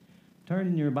Turn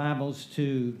in your Bibles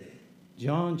to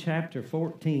John chapter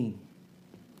 14,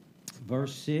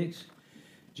 verse 6.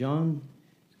 John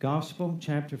Gospel,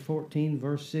 chapter 14,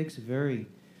 verse 6, a very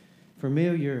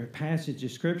familiar passage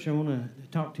of Scripture. I want to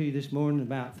talk to you this morning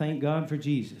about thank God for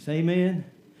Jesus. Amen?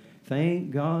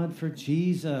 Thank God for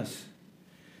Jesus.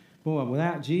 Boy,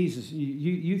 without Jesus,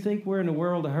 you think we're in a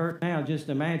world of hurt now. Just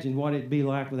imagine what it'd be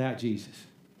like without Jesus.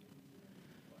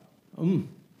 Can't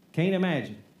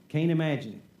imagine. Can't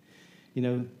imagine it. You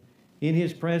know, in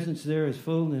His presence there is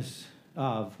fullness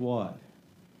of what?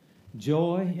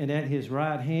 Joy, and at His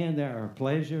right hand there are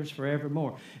pleasures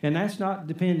forevermore. And that's not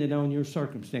dependent on your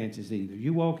circumstances either.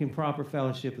 You walk in proper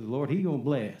fellowship with the Lord, He's going to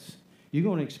bless. You're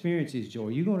going to experience His joy.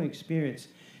 You're going to experience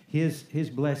His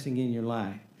blessing in your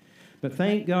life. But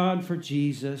thank God for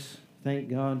Jesus. Thank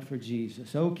God for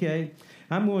Jesus. Okay,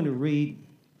 I'm going to read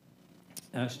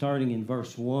starting in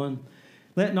verse 1.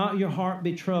 Let not your heart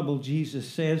be troubled, Jesus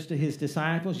says to His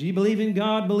disciples. You believe in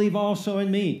God, believe also in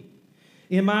me.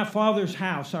 In my Father's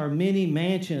house are many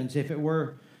mansions. If it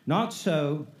were not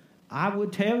so, I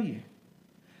would tell you.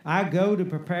 I go to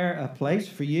prepare a place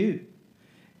for you.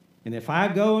 And if I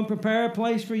go and prepare a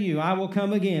place for you, I will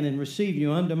come again and receive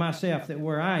you unto myself, that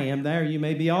where I am, there you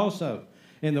may be also.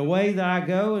 In the way that I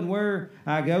go and where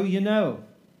I go, you know.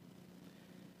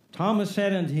 Thomas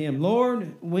said unto Him,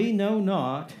 Lord, we know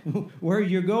not where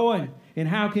you're going, and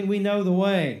how can we know the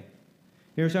way?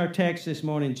 Here's our text this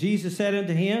morning. Jesus said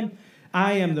unto him,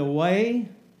 I am the way,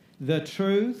 the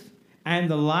truth, and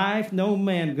the life. No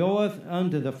man goeth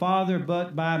unto the Father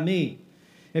but by me.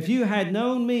 If you had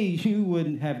known me, you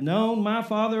would have known my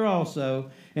Father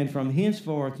also, and from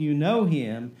henceforth you know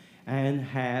Him and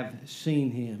have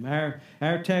seen Him.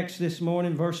 Our text this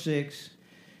morning, verse 6,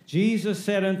 Jesus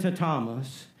said unto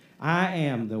Thomas, I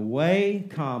am the way,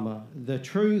 the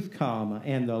truth,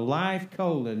 and the life,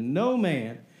 no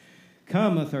man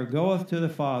cometh or goeth to the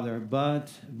Father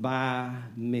but by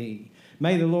me.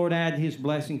 May the Lord add His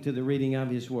blessing to the reading of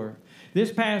His word.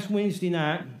 This past Wednesday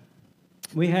night,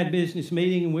 we had business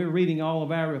meeting, and we were reading all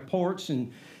of our reports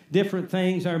and different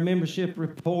things, our membership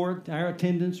report, our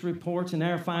attendance reports, and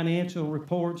our financial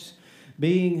reports,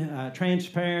 being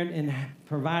transparent and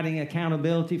providing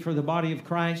accountability for the body of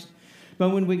Christ. But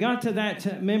when we got to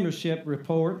that membership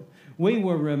report, we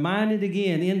were reminded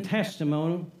again in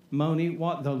testimony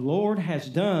what the Lord has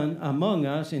done among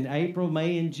us in April,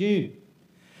 May, and June.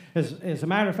 As a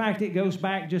matter of fact, it goes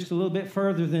back just a little bit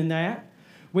further than that.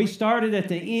 We started at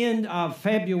the end of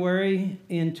February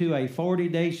into a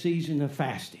 40-day season of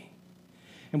fasting.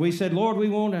 And we said, Lord, we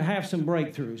want to have some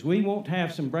breakthroughs. We want to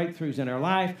have some breakthroughs in our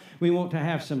life. We want to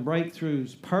have some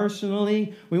breakthroughs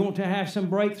personally. We want to have some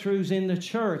breakthroughs in the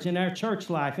church, in our church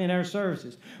life, in our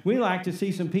services. We like to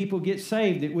see some people get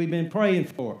saved that we've been praying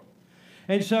for.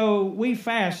 And so we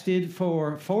fasted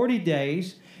for 40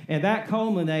 days, and that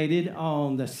culminated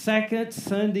on the second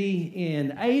Sunday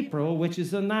in April, which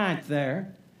is the 9th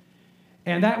there.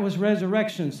 And that was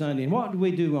Resurrection Sunday. And what do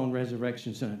we do on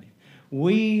Resurrection Sunday?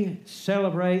 We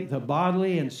celebrate the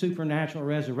bodily and supernatural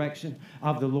resurrection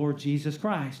of the Lord Jesus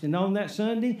Christ. And on that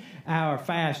Sunday, our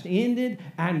fast ended,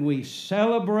 and we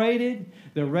celebrated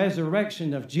the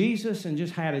resurrection of Jesus and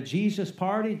just had a Jesus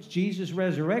party, Jesus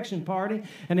resurrection party.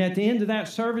 And at the end of that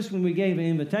service, when we gave an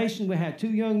invitation, we had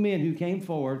 2 young men who came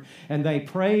forward, and they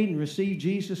prayed and received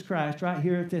Jesus Christ right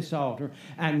here at this altar.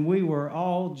 And we were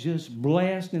all just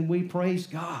blessed, and we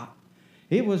praised God.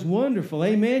 It was wonderful.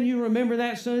 Amen. You remember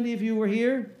that Sunday if you were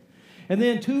here? And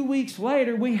then 2 weeks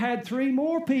later, we had 3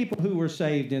 more people who were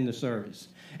saved in the service.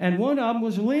 And one of them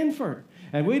was Linford.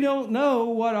 And we don't know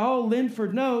what all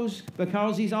Linford knows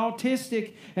because he's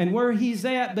autistic and where he's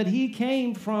at, but he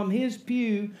came from his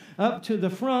pew up to the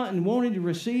front and wanted to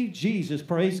receive Jesus.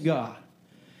 Praise God.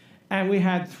 And we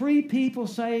had 3 people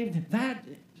saved that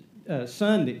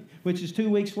Sunday, which is 2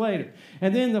 weeks later.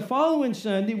 And then the following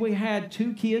Sunday, we had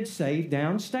 2 kids saved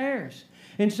downstairs.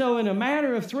 And so in a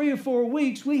matter of 3 or 4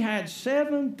 weeks, we had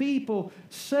 7 people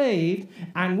saved,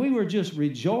 and we were just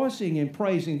rejoicing and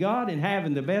praising God and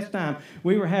having the best time.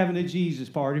 We were having a Jesus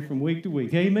party from week to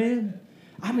week. Amen?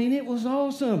 I mean, it was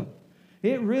awesome.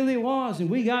 It really was. And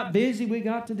we got busy. We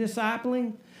got to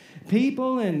discipling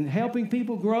people and helping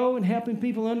people grow and helping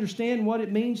people understand what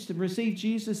it means to receive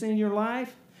Jesus in your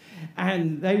life.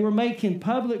 And they were making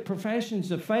public professions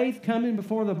of faith, coming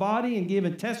before the body and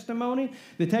giving testimony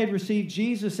that they'd received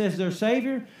Jesus as their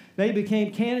Savior. They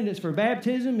became candidates for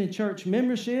baptism and church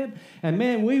membership. And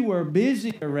man, we were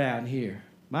busy around here.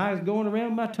 I was going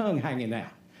around, my tongue hanging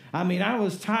out. I mean, I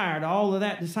was tired of all of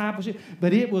that discipleship,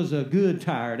 but it was a good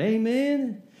tired.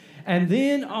 Amen? And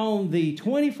then on the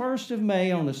 21st of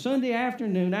May, on a Sunday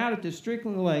afternoon out at the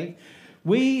Strickland Lake,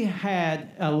 we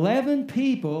had 11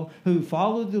 people who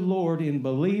followed the Lord in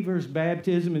believers'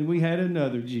 baptism, and we had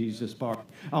another Jesus party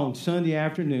on Sunday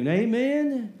afternoon.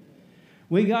 Amen?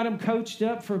 We got them coached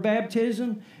up for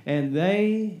baptism, and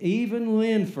even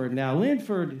Linford. Now,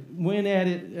 Linford went at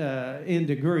it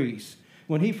into Greece.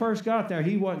 When he first got there,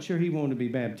 he wasn't sure he wanted to be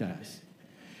baptized.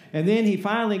 And then he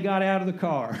finally got out of the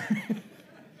car.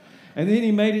 And then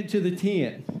he made it to the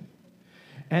tent.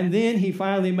 And then he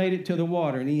finally made it to the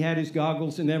water. And he had his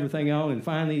goggles and everything on. And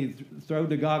finally he threw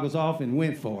the goggles off and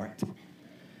went for it.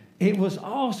 It was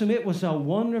awesome. It was a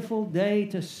wonderful day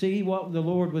to see what the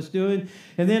Lord was doing.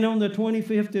 And then on the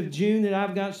 25th of June that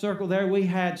I've got circled there, we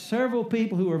had several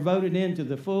people who were voted into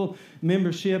the full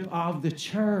membership of the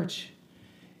church.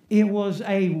 It was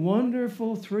a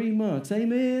wonderful 3 months.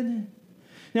 Amen?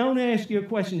 Now I want to ask you a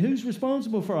question. Who's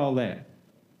responsible for all that?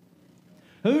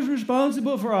 Who's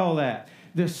responsible for all that?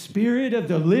 The Spirit of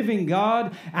the living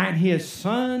God and His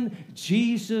Son,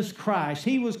 Jesus Christ.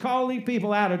 He was calling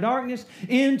people out of darkness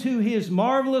into His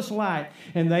marvelous light,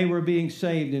 and they were being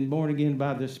saved and born again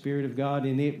by the Spirit of God,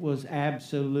 and it was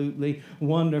absolutely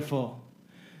wonderful.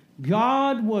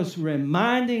 God was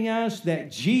reminding us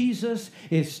that Jesus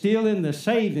is still in the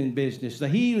saving business, the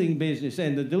healing business,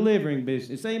 and the delivering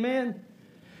business. Amen?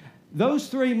 Those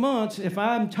 3 months, if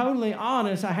I'm totally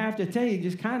honest, I have to tell you,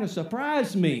 just kind of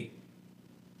surprised me.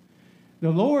 The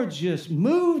Lord just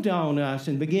moved on us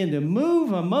and began to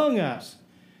move among us.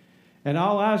 And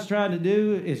all I was trying to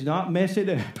do is not mess it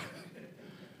up.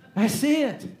 That's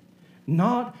it.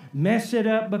 Not mess it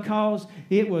up, because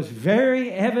it was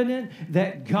very evident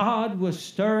that God was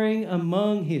stirring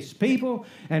among His people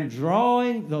and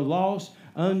drawing the lost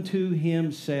unto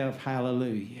Himself.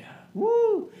 Hallelujah.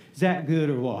 Woo! Is that good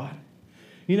or what?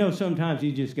 You know, sometimes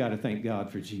you just got to thank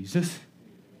God for Jesus.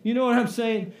 You know what I'm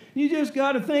saying? You just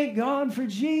got to thank God for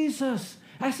Jesus.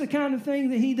 That's the kind of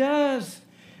thing that He does.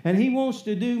 And He wants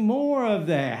to do more of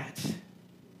that.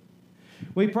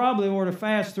 We probably ought to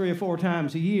fast 3 or 4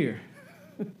 times a year.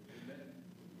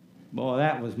 Boy,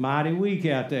 that was mighty weak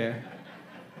out there.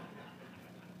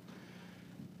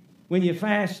 When you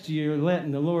fast, you're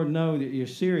letting the Lord know that you're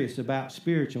serious about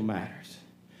spiritual matters.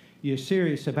 You're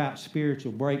serious about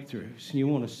spiritual breakthroughs, and you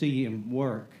want to see Him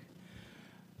work.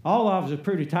 All of us are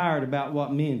pretty tired about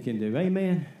what men can do.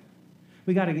 Amen?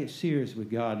 We got to get serious with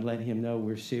God and let Him know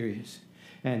we're serious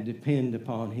and depend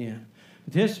upon Him.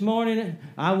 But this morning,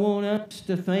 I want us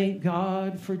to thank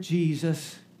God for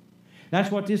Jesus. That's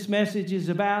what this message is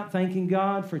about, thanking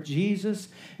God for Jesus.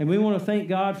 And we want to thank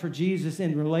God for Jesus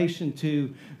in relation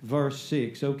to verse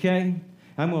 6, okay?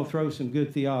 I'm going to throw some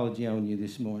good theology on you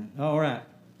this morning. All right.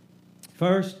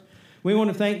 First, we want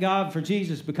to thank God for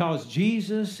Jesus because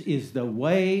Jesus is the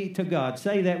way to God.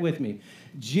 Say that with me.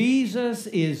 Jesus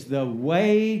is the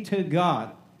way to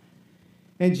God.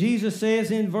 And Jesus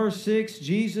says in verse 6,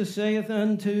 Jesus saith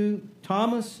unto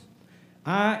Thomas,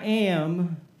 I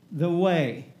am the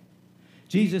way.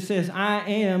 Jesus says, I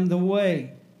am the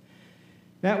way.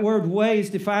 That word way is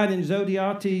defined in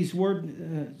Zodhiates'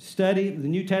 word study, the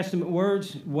New Testament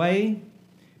words, way,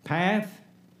 path,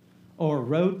 or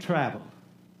road travel.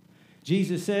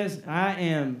 Jesus says, I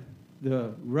am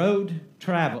the road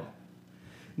travel.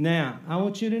 Now, I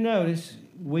want you to notice,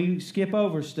 we skip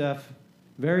over stuff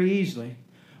very easily.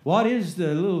 What is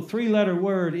the little 3-letter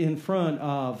word in front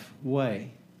of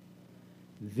way?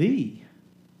 The.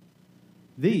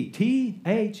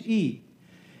 T-H-E.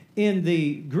 In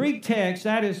the Greek text,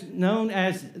 that is known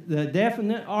as the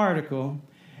definite article,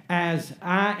 as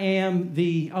I am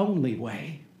the only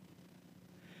way.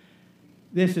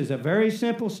 This is a very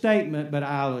simple statement, but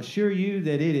I'll assure you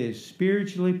that it is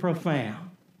spiritually profound.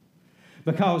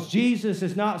 Because Jesus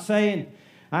is not saying,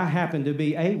 I happen to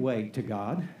be a way to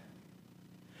God.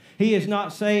 He is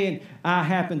not saying, I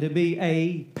happen to be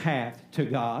a path to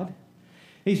God.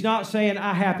 He's not saying,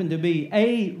 I happen to be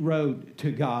a road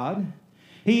to God.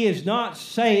 He is not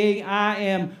saying, I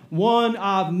am one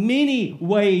of many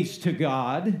ways to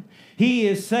God. He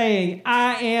is saying,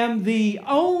 I am the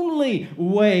only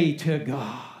way to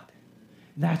God.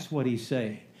 That's what He's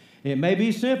saying. It may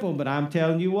be simple, but I'm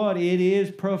telling you what, it is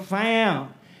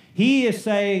profound. He is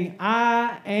saying,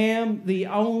 I am the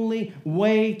only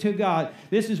way to God.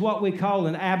 This is what we call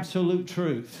an absolute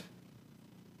truth.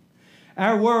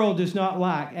 Our world does not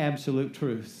like absolute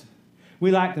truth.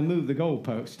 We like to move the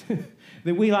goalpost.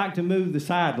 We like to move the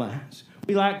sidelines.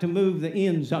 We like to move the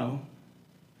end zone.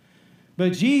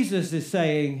 But Jesus is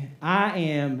saying, I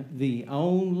am the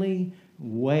only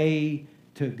way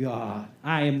to God.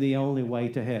 I am the only way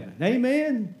to heaven.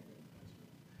 Amen?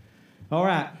 All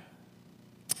right.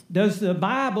 Does the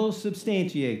Bible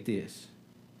substantiate this?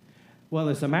 Well,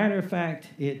 as a matter of fact,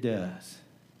 it does.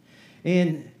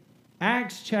 In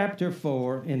Acts chapter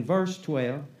 4, in verse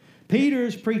 12, Peter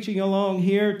is preaching along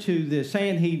here to the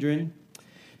Sanhedrin,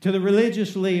 to the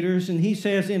religious leaders, and he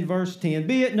says in verse 10,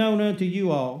 "Be it known unto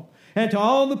you all, and to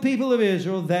all the people of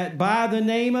Israel, that by the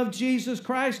name of Jesus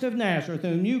Christ of Nazareth,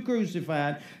 whom you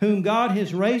crucified, whom God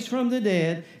has raised from the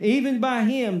dead, even by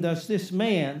him does this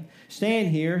man stand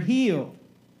here healed."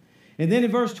 And then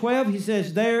in verse 12 he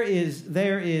says, neither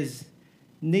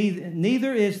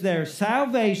is there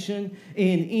salvation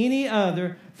in any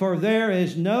other, for there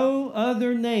is no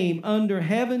other name under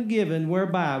heaven given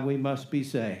whereby we must be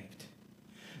saved.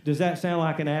 Does that sound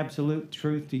like an absolute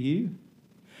truth to you?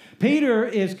 Peter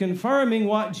is confirming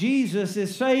what Jesus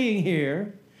is saying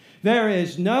here. There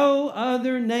is no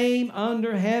other name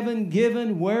under heaven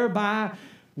given whereby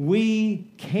we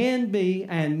can be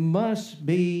and must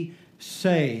be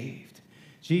saved.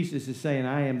 Jesus is saying,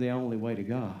 I am the only way to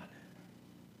God.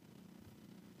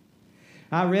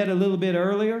 I read a little bit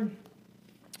earlier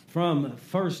from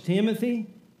 1 Timothy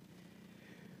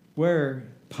where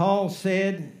Paul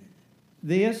said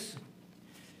this.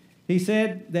 He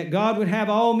said that God would have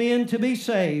all men to be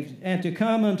saved and to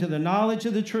come unto the knowledge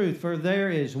of the truth. For there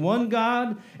is one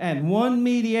God and one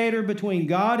mediator between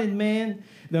God and man,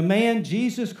 the man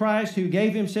Jesus Christ, who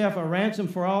gave himself a ransom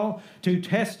for all, to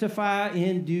testify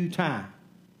in due time.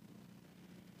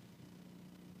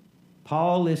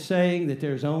 Paul is saying that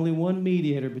there's only one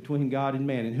mediator between God and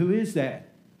man. And who is that?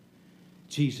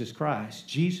 Jesus Christ.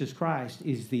 Jesus Christ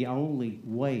is the only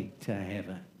way to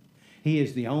heaven. He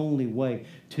is the only way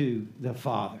to the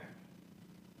Father.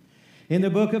 In the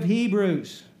book of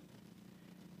Hebrews,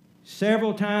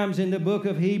 several times in the book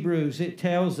of Hebrews, it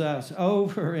tells us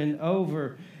over and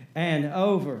over and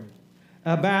over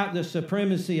about the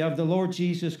supremacy of the Lord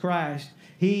Jesus Christ.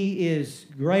 He is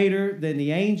greater than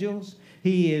the angels.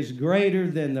 He is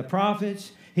greater than the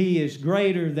prophets. He is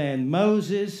greater than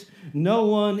Moses. No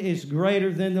one is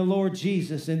greater than the Lord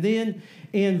Jesus. And then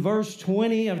in verse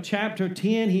 20 of chapter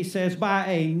 10, he says, by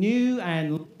a new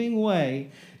and living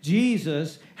way,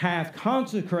 Jesus hath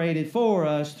consecrated for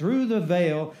us through the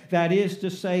veil, that is to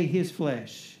say, his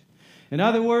flesh. In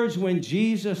other words, when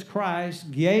Jesus Christ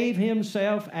gave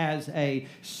himself as a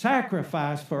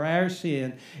sacrifice for our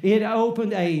sin, it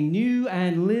opened a new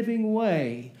and living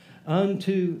way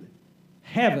unto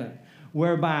heaven,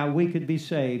 whereby we could be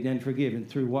saved and forgiven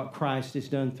through what Christ has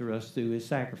done through us through his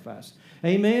sacrifice.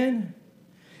 Amen?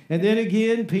 And then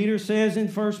again, Peter says in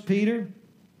 1 Peter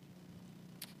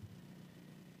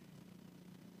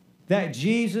that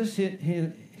Jesus,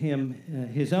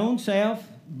 his own self,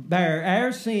 bare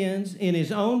our sins in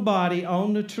his own body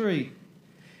on the tree,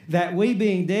 that we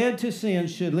being dead to sin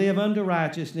should live unto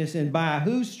righteousness, and by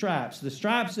whose stripes, the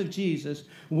stripes of Jesus,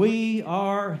 we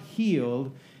are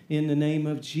healed in the name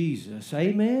of Jesus.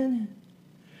 Amen?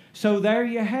 So there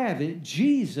you have it.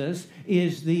 Jesus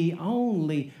is the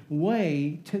only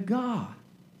way to God.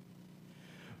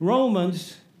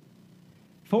 Romans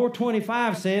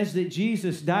 4:25 says that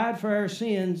Jesus died for our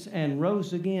sins and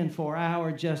rose again for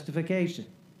our justification.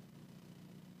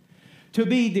 To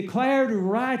be declared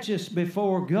righteous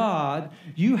before God,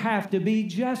 you have to be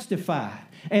justified.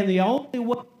 And the only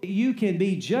way you can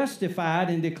be justified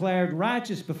and declared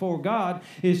righteous before God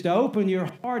is to open your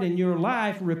heart and your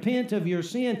life, repent of your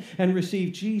sin, and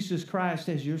receive Jesus Christ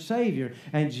as your Savior.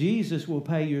 And Jesus will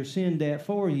pay your sin debt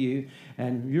for you,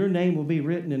 and your name will be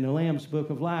written in the Lamb's Book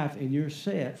of Life, and you're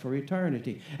set for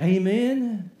eternity.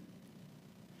 Amen?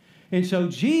 And so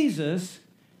Jesus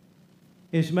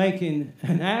is making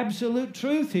an absolute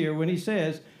truth here when he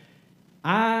says,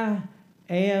 I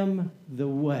am the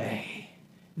way,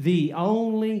 the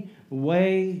only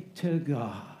way to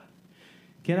God.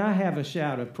 Can I have a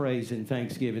shout of praise and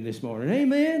thanksgiving this morning?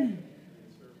 Amen?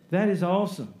 That is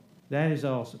awesome. That is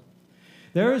awesome.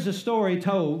 There is a story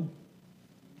told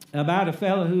about a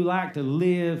fellow who liked to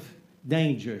live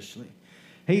dangerously.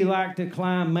 He liked to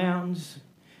climb mountains.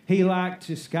 He liked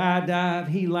to skydive.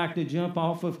 He liked to jump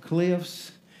off of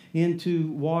cliffs into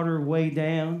water way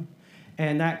down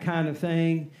and that kind of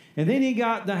thing. And then he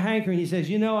got the hankering. He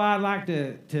says, I'd like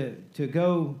to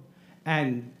go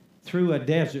and through a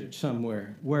desert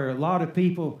somewhere where a lot of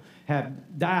people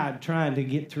have died trying to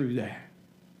get through there.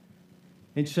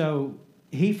 And so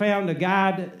he found a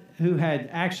guide who had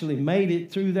actually made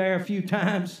it through there a few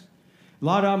times. A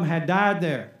lot of them had died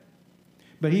there.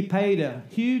 But he paid a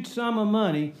huge sum of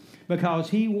money because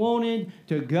he wanted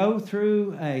to go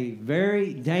through a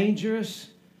very dangerous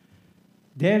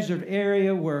desert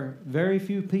area where very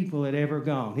few people had ever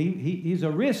gone. He's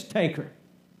a risk taker.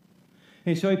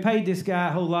 And so he paid this guy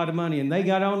a whole lot of money. And they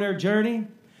got on their journey.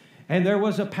 And there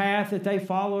was a path that they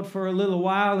followed for a little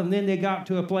while. And then they got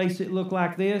to a place that looked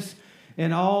like this.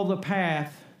 And all the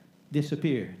path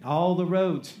disappeared. All the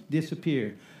roads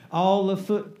disappeared. All the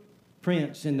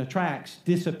footprints and the tracks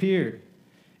disappeared.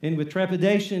 And with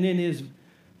trepidation in his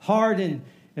heart and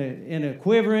a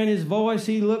quiver in his voice,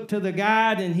 he looked to the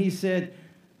guide and he said,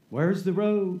 "Where's the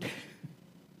road?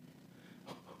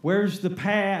 Where's the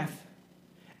path?"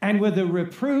 And with a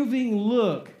reproving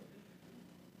look,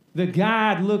 the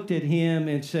guide looked at him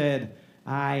and said,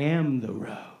 "I am the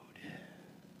road,"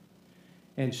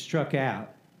 and struck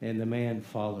out, and the man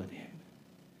followed him.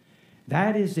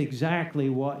 That is exactly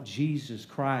what Jesus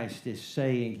Christ is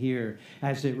saying here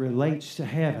as it relates to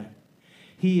heaven.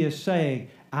 He is saying,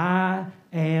 I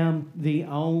am the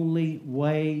only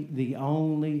way, the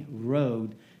only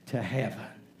road to heaven.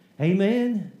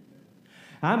 Amen?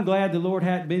 I'm glad the Lord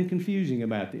hadn't been confusing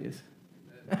about this.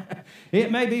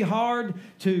 It may be hard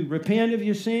to repent of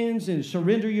your sins and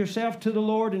surrender yourself to the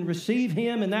Lord and receive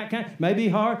Him and that kind. It may be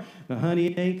hard, but honey,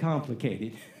 it ain't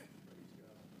complicated.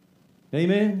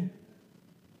 Amen?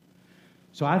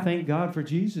 So I thank God for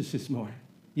Jesus this morning.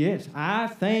 Yes, I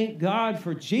thank God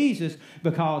for Jesus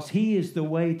because He is the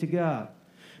way to God.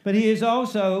 But He is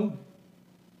also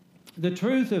the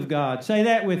truth of God. Say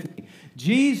that with me.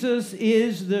 Jesus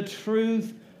is the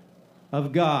truth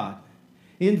of God.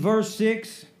 In verse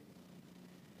 6,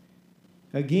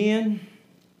 again,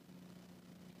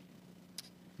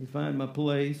 let me find my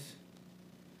place.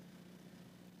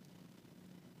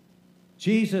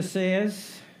 Jesus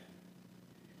says,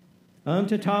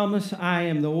 unto Thomas, I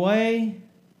am the way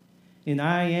and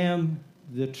I am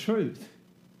the truth.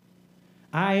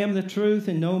 I am the truth,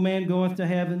 and no man goeth to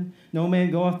heaven, no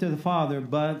man goeth to the Father,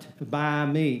 but by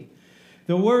me.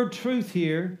 The word truth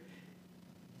here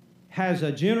has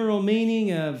a general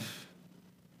meaning of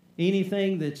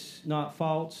anything that's not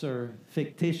false or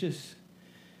fictitious.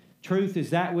 Truth is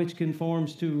that which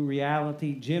conforms to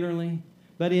reality generally.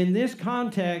 But in this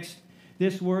context,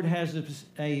 this word has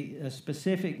a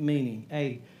specific meaning,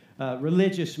 a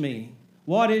religious meaning.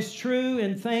 What is true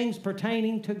in things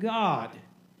pertaining to God.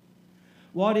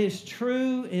 What is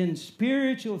true in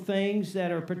spiritual things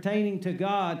that are pertaining to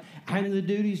God and the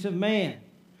duties of man.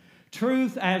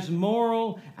 Truth as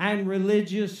moral and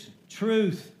religious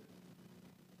truth.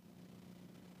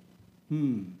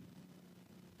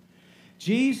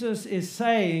 Jesus is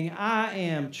saying, I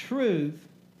am truth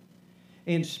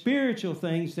in spiritual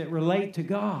things that relate to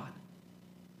God.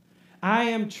 I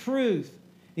am truth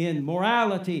in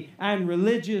morality and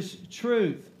religious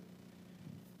truth.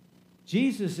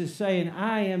 Jesus is saying,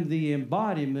 I am the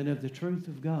embodiment of the truth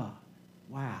of God.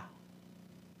 Wow.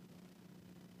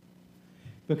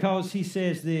 Because he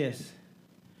says this,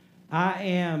 I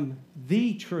am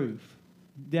the truth,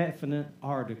 definite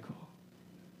article.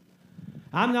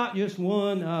 I'm not just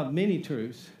one of many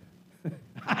truths.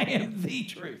 I am the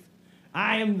truth.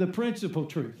 I am the principal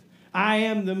truth. I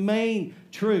am the main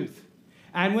truth.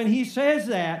 And when he says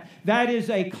that, that is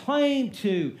a claim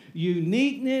to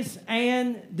uniqueness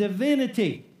and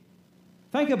divinity.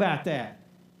 Think about that.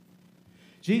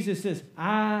 Jesus says,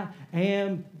 I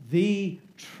am the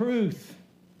truth.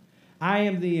 I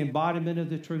am the embodiment of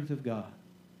the truth of God.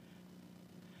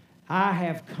 I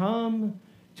have come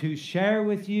to share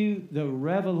with you the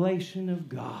revelation of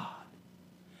God.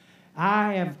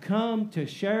 I have come to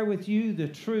share with you the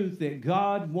truth that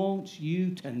God wants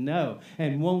you to know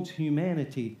and wants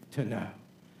humanity to know.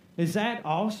 Is that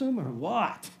awesome or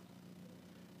what?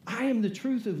 I am the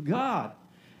truth of God.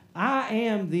 I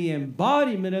am the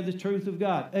embodiment of the truth of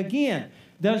God. Again,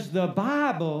 does the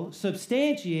Bible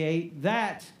substantiate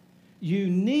that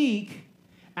unique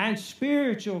and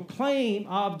spiritual claim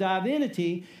of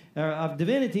divinity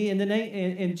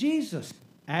in Jesus?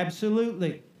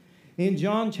 Absolutely. In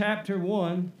John chapter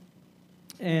 1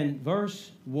 and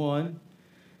verse 1,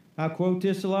 I quote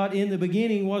this a lot. In the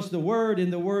beginning was the Word,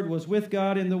 and the Word was with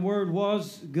God, and the Word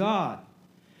was God.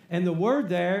 And the Word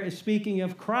there is speaking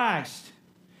of Christ.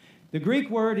 The Greek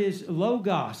word is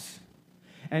logos.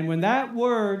 And when that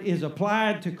word is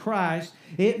applied to Christ,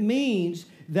 it means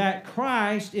that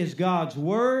Christ is God's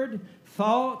Word,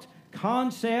 thought,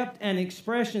 concept, and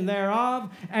expression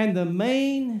thereof. And the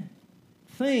main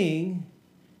thing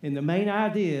and the main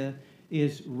idea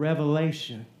is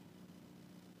revelation.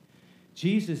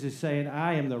 Jesus is saying,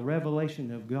 I am the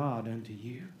revelation of God unto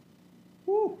you.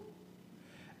 Woo.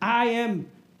 I am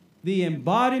the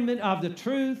embodiment of the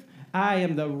truth. I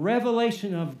am the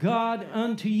revelation of God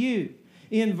unto you.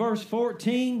 In verse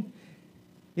 14,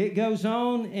 it goes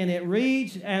on and it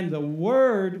reads, and the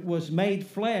Word was made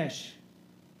flesh.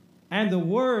 And the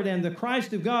Word and the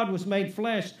Christ of God was made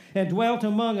flesh and dwelt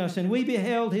among us, and we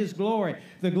beheld his glory,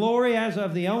 the glory as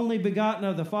of the only begotten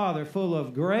of the Father, full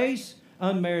of grace,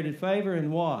 unmerited favor,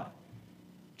 and what?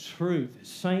 Truth.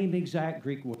 Same exact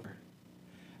Greek word.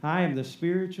 I am the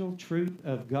spiritual truth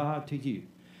of God to you.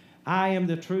 I am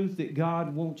the truth that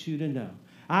God wants you to know.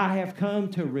 I have come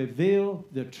to reveal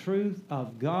the truth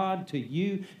of God to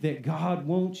you that God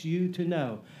wants you to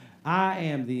know. I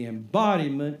am the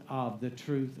embodiment of the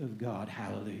truth of God.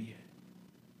 Hallelujah.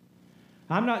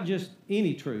 I'm not just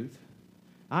any truth.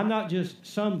 I'm not just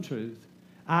some truth.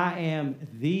 I am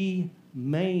the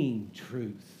main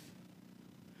truth.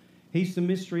 He's the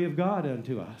mystery of God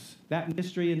unto us. That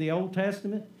mystery in the Old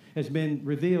Testament has been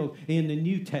revealed in the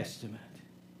New Testament.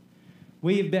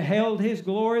 We have beheld his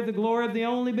glory, the glory of the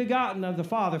only begotten of the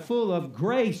Father, full of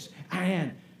grace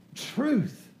and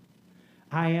truth.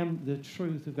 I am the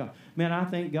truth of God. Man, I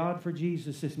thank God for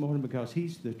Jesus this morning because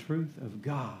he's the truth of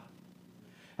God.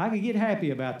 I could get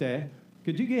happy about that.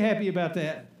 Could you get happy about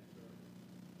that?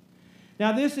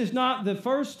 Now, this is not the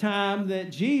first time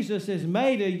that Jesus has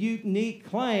made a unique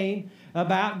claim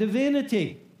about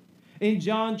divinity. In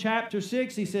John chapter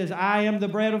 6, he says, I am the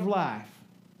bread of life.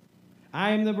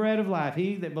 I am the bread of life.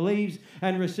 He that believes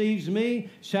and receives me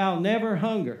shall never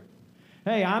hunger.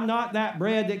 Hey, I'm not that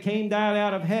bread that came down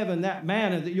out of heaven, that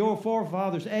manna that your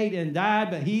forefathers ate and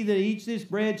died, but he that eats this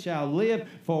bread shall live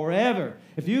forever.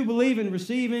 If you believe and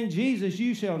receive in Jesus,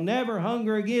 you shall never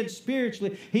hunger again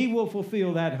spiritually. He will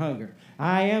fulfill that hunger.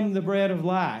 I am the bread of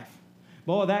life.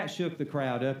 Boy, that shook the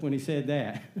crowd up when he said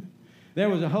that. There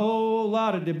was a whole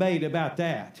lot of debate about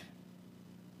that.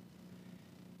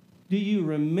 Do you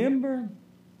remember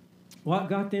what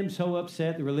got them so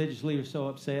upset, the religious leaders so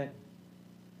upset?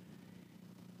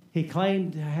 He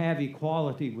claimed to have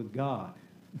equality with God.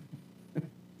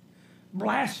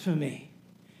 Blasphemy.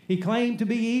 He claimed to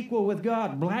be equal with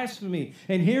God. Blasphemy.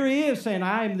 And here he is saying,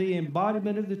 I am the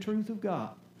embodiment of the truth of God.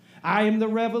 I am the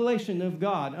revelation of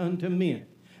God unto men.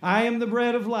 I am the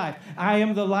bread of life. I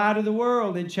am the light of the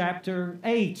world in chapter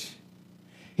 8.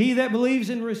 He that believes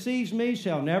and receives me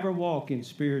shall never walk in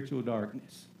spiritual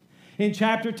darkness. In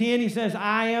chapter 10, he says,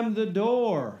 I am the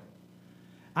door.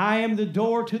 I am the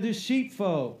door to the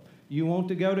sheepfold. You want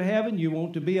to go to heaven? You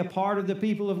want to be a part of the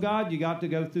people of God? You got to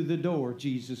go through the door,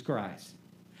 Jesus Christ.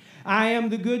 I am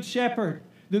the good shepherd.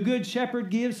 The good shepherd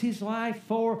gives his life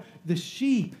for the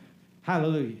sheep.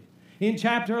 Hallelujah. In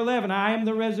chapter 11, I am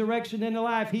the resurrection and the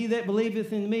life. He that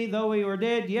believeth in me, though he were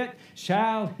dead, yet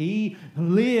shall he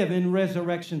live in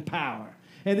resurrection power.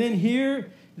 And then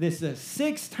here, this is the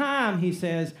sixth time he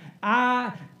says,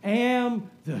 I am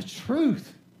the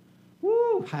truth.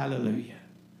 Woo, hallelujah.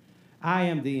 I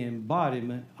am the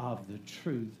embodiment of the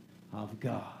truth of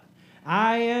God.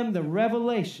 I am the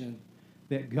revelation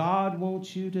that God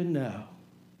wants you to know.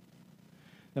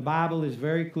 The Bible is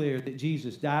very clear that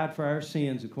Jesus died for our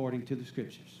sins according to the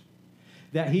Scriptures,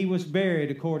 that he was buried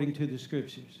according to the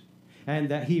Scriptures, and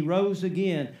that he rose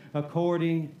again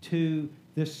according to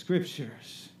the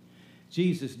Scriptures.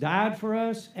 Jesus died for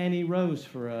us and he rose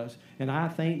for us, and I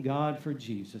thank God for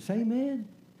Jesus. Amen.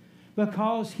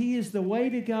 Because he is the way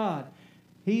to God.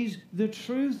 He's the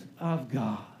truth of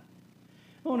God.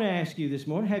 I want to ask you this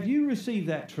morning, have you received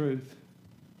that truth?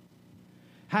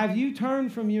 Have you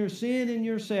turned from your sin and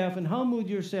yourself and humbled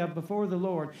yourself before the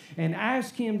Lord and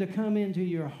asked him to come into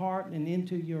your heart and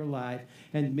into your life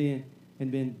and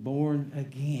been born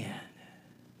again?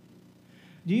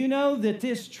 Do you know that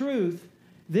this truth,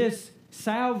 this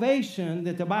salvation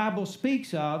that the Bible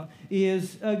speaks of,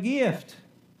 is a gift?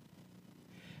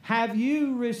 Have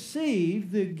you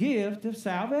received the gift of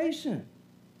salvation?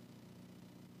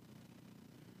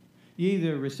 You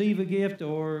either receive a gift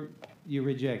or you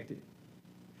reject it.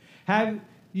 Have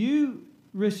you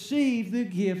received the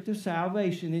gift of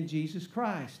salvation in Jesus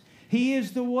Christ? He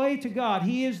is the way to God.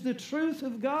 He is the truth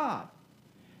of God.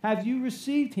 Have you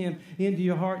received him into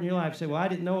your heart and your life? Say, well, I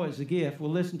didn't know it was a gift.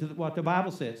 Well, listen to what the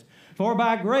Bible says. For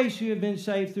by grace you have been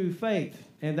saved through faith,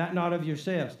 and that not of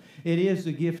yourselves. It is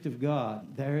the gift of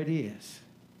God. There it is.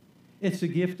 It's the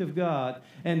gift of God,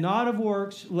 and not of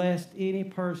works, lest any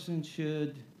person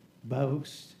should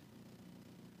boast.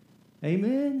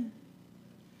 Amen?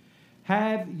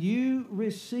 Have you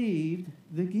received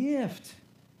the gift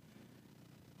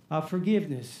of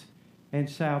forgiveness and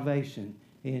salvation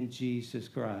in Jesus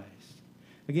Christ?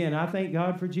 Again, I thank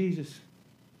God for Jesus.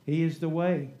 He is the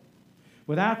way.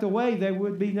 Without the way, there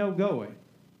would be no going.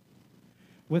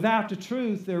 Without the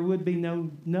truth, there would be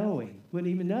no knowing.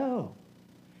 Wouldn't even know.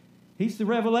 He's the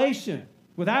revelation.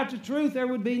 Without the truth, there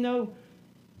would be no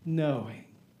knowing.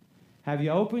 Have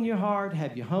you opened your heart?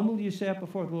 Have you humbled yourself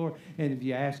before the Lord? And have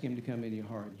you asked Him to come into your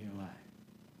heart and your life?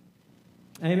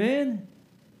 Amen?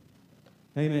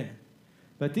 Amen.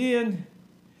 But then,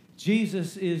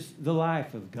 Jesus is the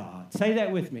life of God. Say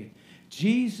that with me.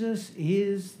 Jesus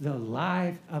is the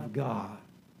life of God.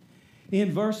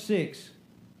 In verse 6,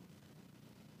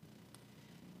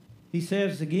 He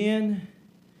says again,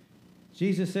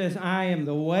 Jesus says, I am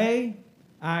the way,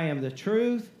 I am the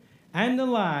truth, and the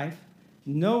life.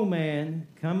 No man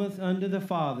cometh unto the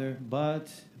Father but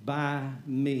by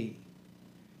me.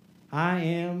 I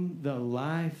am the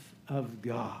life of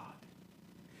God.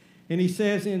 And He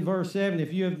says in verse 7,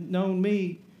 if you have known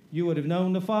me, you would have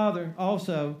known the Father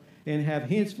also, and have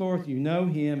henceforth you know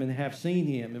Him and have seen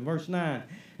Him. In verse 9,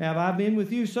 have I been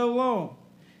with you so long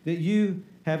that you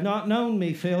have not known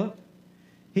me, Philip?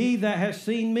 He that has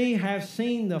seen me hath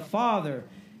seen the Father.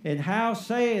 And how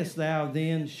sayest thou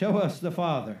then, show us the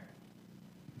Father?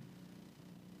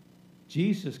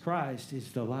 Jesus Christ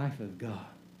is the life of God.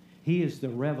 He is the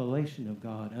revelation of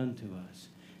God unto us.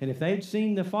 And if they'd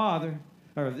seen the Father,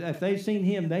 or if they'd seen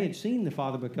Him, they had seen the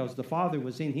Father, because the Father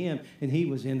was in Him and He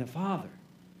was in the Father.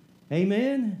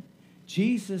 Amen?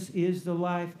 Jesus is the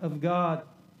life of God.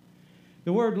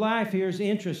 The word life here is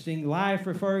interesting. Life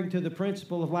referring to the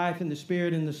principle of life in the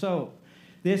spirit and the soul.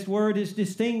 This word is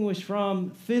distinguished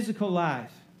from physical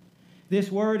life. This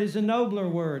word is a nobler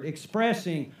word,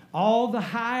 expressing all the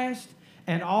highest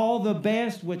and all the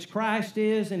best which Christ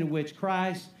is and which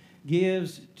Christ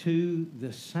gives to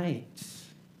the saints.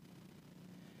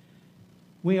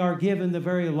 We are given the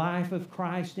very life of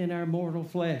Christ in our mortal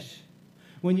flesh.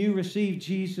 When you receive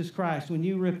Jesus Christ, when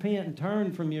you repent and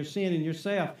turn from your sin and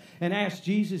yourself and ask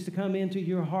Jesus to come into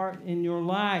your heart and your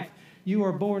life, you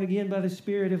are born again by the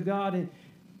Spirit of God, and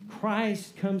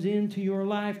Christ comes into your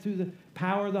life through the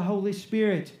power of the Holy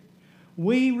Spirit.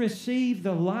 We receive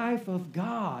the life of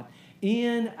God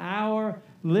in our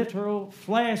literal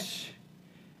flesh,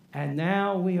 and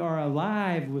now we are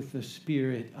alive with the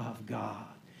Spirit of God.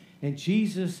 And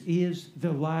Jesus is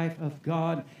the life of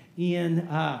God in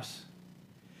us.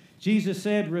 Jesus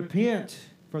said, repent,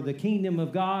 for the kingdom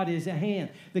of God is at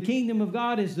hand. The kingdom of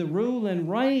God is the rule and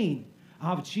reign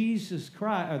of Jesus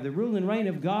Christ, or the rule and reign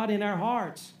of God in our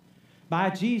hearts by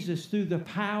Jesus through the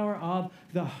power of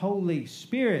the Holy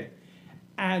Spirit.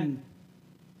 And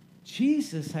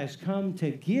Jesus has come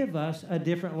to give us a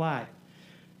different life.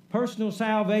 Personal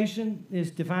salvation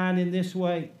is defined in this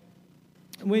way.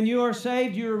 When you are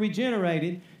saved, you are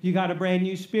regenerated. You got a brand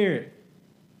new spirit.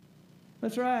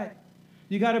 That's right.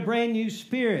 You got a brand new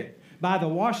spirit by the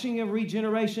washing of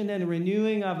regeneration and the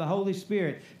renewing of the Holy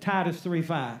Spirit. Titus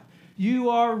 3:5. You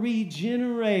are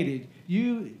regenerated.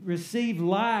 You receive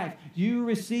life. You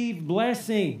receive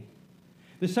blessing.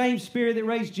 The same Spirit that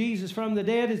raised Jesus from the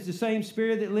dead is the same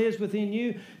Spirit that lives within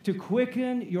you to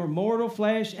quicken your mortal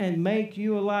flesh and make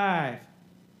you alive.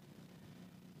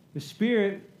 The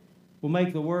Spirit will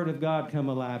make the Word of God come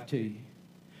alive to you.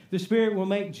 The Spirit will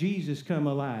make Jesus come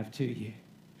alive to you.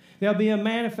 There'll be a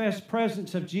manifest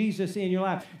presence of Jesus in your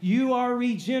life. You are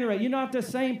regenerated. You're not the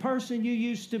same person you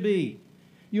used to be.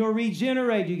 You're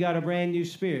regenerated. You got a brand new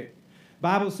spirit. The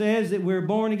Bible says that we're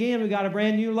born again. We got a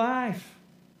brand new life.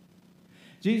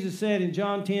 Jesus said in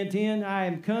John 10:10, I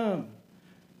am come,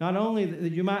 not only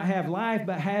that you might have life,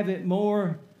 but have it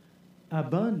more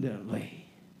abundantly.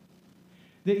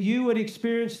 That you would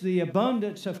experience the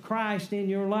abundance of Christ in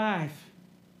your life.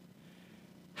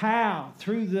 How?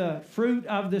 Through the fruit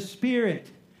of the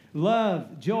Spirit.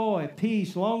 Love, joy,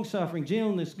 peace, long-suffering,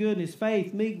 gentleness, goodness,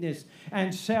 faith, meekness,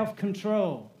 and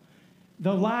self-control.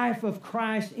 The life of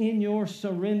Christ in your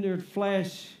surrendered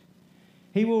flesh.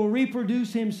 He will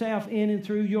reproduce Himself in and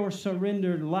through your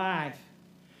surrendered life.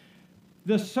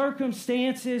 The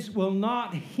circumstances will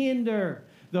not hinder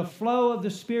the flow of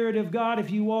the Spirit of God if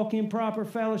you walk in proper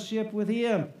fellowship with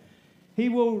Him. He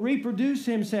will reproduce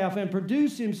Himself and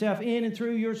produce Himself in and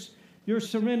through your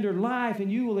surrendered life,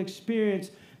 and you will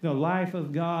experience the life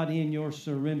of God in your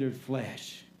surrendered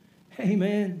flesh.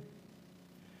 Amen.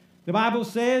 The Bible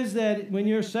says that when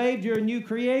you're saved, you're a new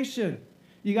creation.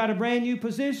 You got a brand new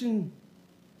position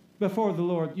before the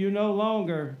Lord. You're no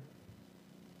longer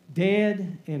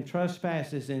dead in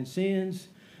trespasses and sins,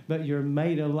 but you're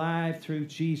made alive through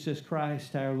Jesus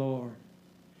Christ our Lord.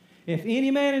 If any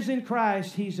man is in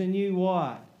Christ, he's a new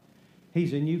what?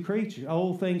 He's a new creature.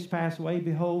 Old things pass away.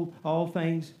 Behold, all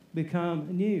things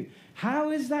become new. How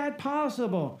is that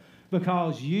possible?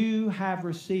 Because you have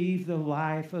received the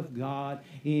life of God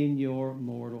in your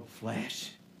mortal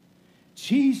flesh.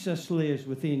 Jesus lives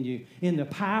within you in the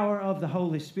power of the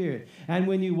Holy Spirit. And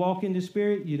when you walk in the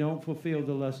Spirit, you don't fulfill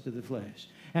the lust of the flesh.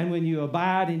 And when you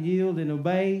abide and yield and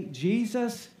obey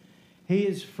Jesus,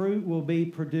 His fruit will be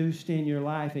produced in your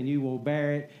life, and you will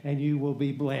bear it, and you will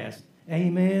be blessed.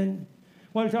 Amen.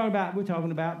 What are we talking about? We're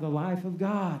talking about the life of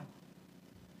God.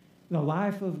 The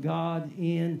life of God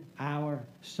in our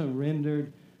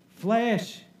surrendered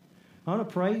flesh. I want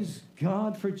to praise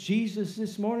God for Jesus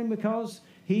this morning because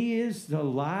He is the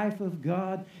life of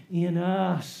God in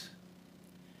us.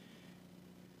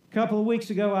 A couple of weeks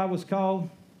ago, I was called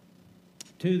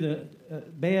to the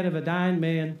bed of a dying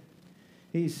man.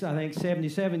 He's, I think,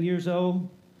 77 years old,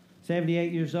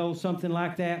 78 years old, something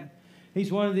like that.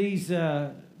 He's one of these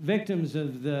victims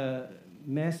of the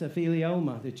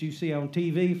mesothelioma that you see on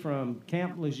TV from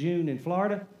Camp Lejeune in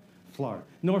Florida,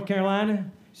 North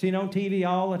Carolina. Seen on TV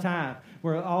all the time,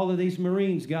 where all of these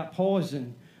Marines got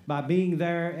poisoned by being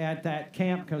there at that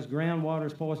camp because groundwater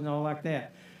is poisoned, all like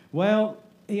that. Well,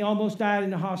 he almost died in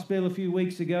the hospital a few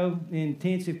weeks ago in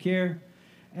intensive care.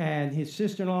 And his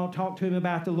sister-in-law talked to him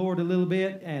about the Lord a little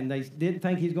bit, and they didn't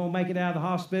think he was going to make it out of the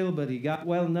hospital, but he got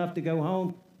well enough to go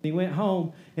home. He went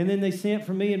home, and then they sent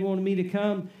for me and wanted me to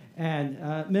come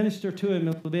and minister to him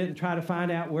a little bit and try to find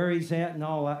out where he's at and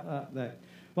all that.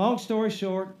 Long story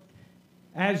short,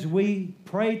 as we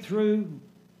prayed through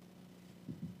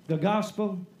the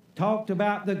gospel, talked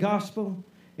about the gospel,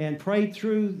 and prayed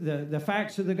through the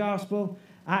facts of the gospel,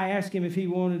 I asked him if he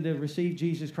wanted to receive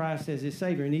Jesus Christ as his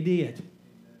Savior, and he did.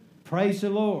 Praise the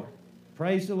Lord.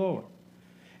 Praise the Lord.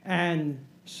 And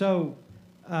so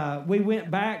we went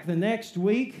back the next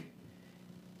week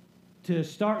to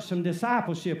start some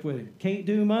discipleship with him. Can't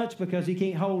do much because he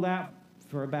can't hold out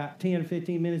for about 10 or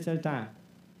 15 minutes at a time.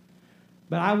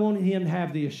 But I wanted him to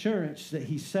have the assurance that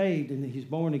he's saved and that he's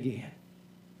born again.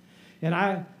 And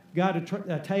I got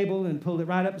a table and pulled it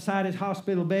right up beside his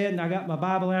hospital bed, and I got my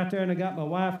Bible out there, and I got my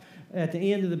wife at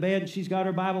the end of the bed, and she's got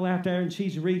her Bible out there, and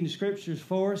she's reading scriptures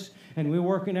for us, and we're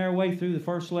working our way through the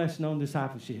first lesson on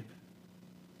discipleship.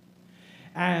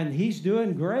 And he's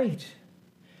doing great.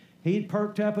 He'd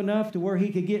perked up enough to where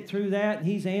he could get through that, and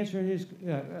he's answering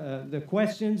the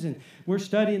questions, and we're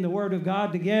studying the Word of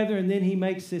God together, and then he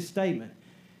makes this statement.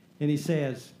 And he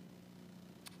says,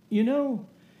 you know,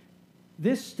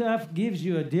 this stuff gives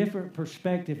you a different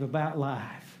perspective about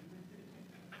life.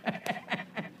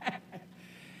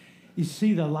 You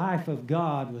see, the life of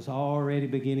God was already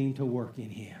beginning to work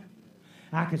in him.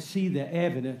 I could see the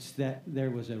evidence that there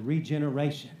was a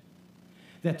regeneration,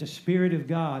 that the Spirit of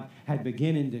God had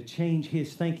beginning to change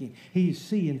his thinking. He's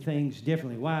seeing things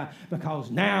differently. Why?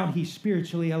 Because now he's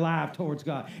spiritually alive towards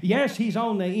God. Yes, he's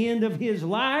on the end of his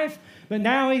life, but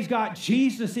now he's got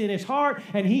Jesus in his heart,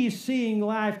 and he's seeing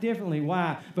life differently.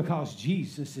 Why? Because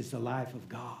Jesus is the life of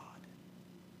God.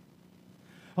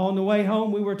 On the way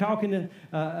home, we were talking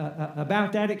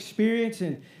about that experience,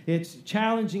 and it's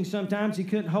challenging sometimes. He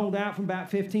couldn't hold out for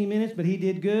about 15 minutes, but he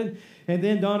did good. And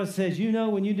then Donna says, you know,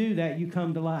 when you do that, you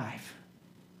come to life.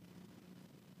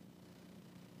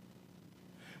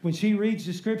 When she reads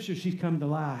the Scripture, she's come to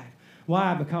life.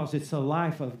 Why? Because it's the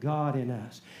life of God in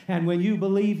us. And when you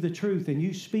believe the truth, and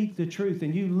you speak the truth,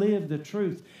 and you live the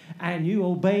truth, and you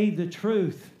obey the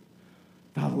truth,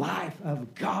 the life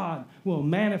of God will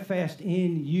manifest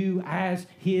in you as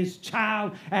his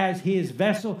child, as his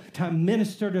vessel to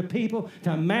minister to people,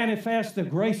 to manifest the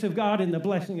grace of God and the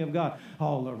blessing of God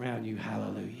all around you.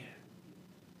 Hallelujah.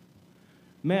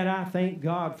 Man, I thank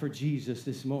God for Jesus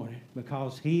this morning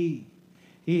because he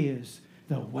is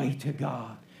the way to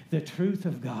God, the truth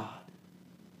of God,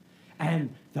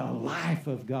 and the life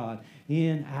of God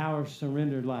in our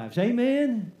surrendered lives.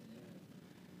 Amen?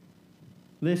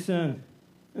 Listen.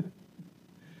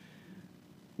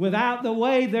 Without the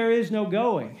way, there is no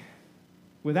going.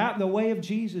 Without the way of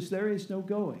Jesus, there is no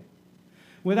going.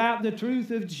 Without the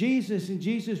truth of Jesus and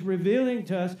Jesus revealing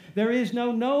to us, there is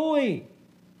no knowing.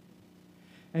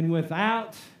 And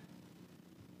without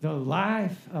the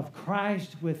life of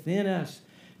Christ within us,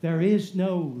 there is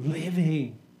no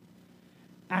living.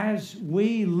 As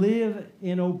we live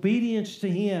in obedience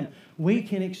to him, we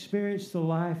can experience the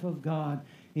life of God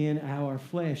in our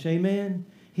flesh. Amen?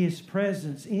 His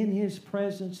presence. In his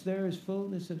presence there is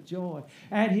fullness of joy.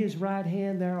 At his right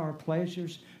hand there are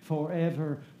pleasures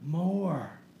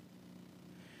forevermore.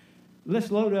 Let's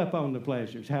load up on the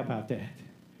pleasures. How about that?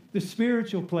 The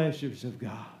spiritual pleasures of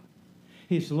God.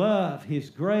 His love, his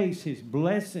grace, his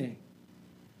blessing,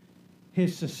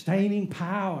 his sustaining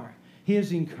power,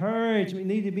 his encouragement.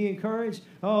 We need to be encouraged.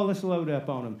 Oh, let's load up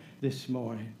on them this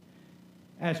morning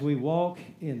as we walk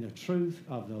in the truth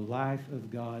of the life of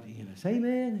God in us.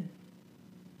 Amen.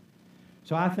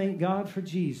 So I thank God for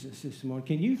Jesus this morning.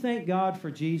 Can you thank God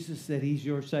for Jesus, that He's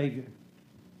your Savior?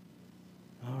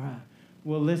 All right.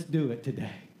 Well, let's do it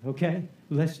today, okay?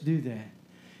 Let's do that.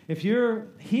 If you're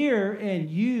here and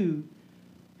you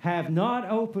have not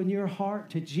opened your heart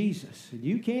to Jesus, and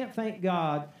you can't thank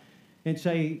God and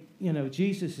say,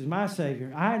 Jesus is my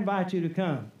Savior, I invite you to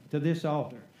come to this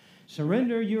altar.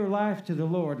 Surrender your life to the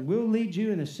Lord, and we'll lead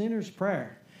you in a sinner's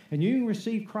prayer. And you can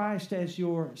receive Christ as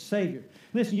your Savior.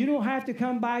 Listen, you don't have to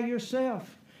come by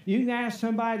yourself. You can ask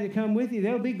somebody to come with you.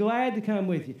 They'll be glad to come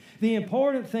with you. The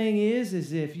important thing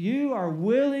is if you are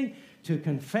willing to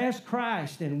confess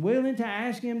Christ and willing to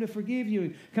ask Him to forgive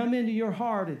you, come into your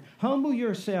heart and humble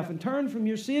yourself and turn from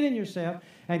your sin in yourself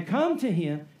and come to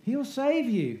Him, He'll save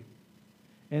you.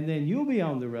 And then you'll be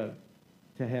on the road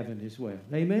to heaven as well.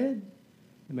 Amen?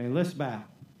 Amen. Let's bow.